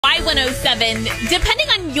Y107. Depending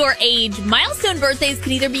on your age, milestone birthdays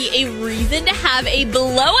can either be a reason to have a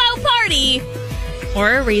blowout party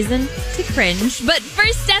or a reason to cringe. But for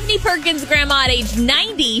Stephanie Perkins' grandma at age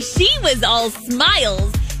 90, she was all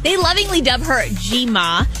smiles. They lovingly dub her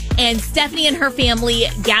G-Ma, and Stephanie and her family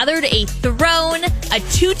gathered a throne, a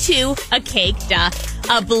tutu, a cake,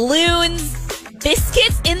 balloons,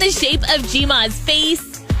 biscuits in the shape of G-Ma's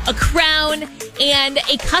face, a crown, and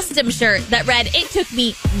a custom shirt that read, "It took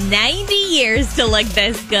me 90 years to look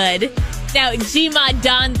this good." Now, G-Ma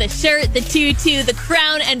donned the shirt, the tutu, the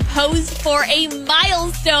crown, and posed for a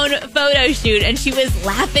milestone photo shoot. And she was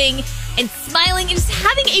laughing and smiling and just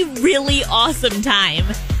having a really awesome time.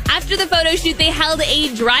 After the photo shoot, they held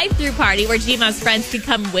a drive-through party where G-Ma's friends could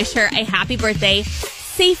come wish her a happy birthday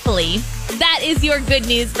safely. That is your good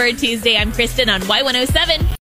news for a Tuesday. I'm Kristen on Y107.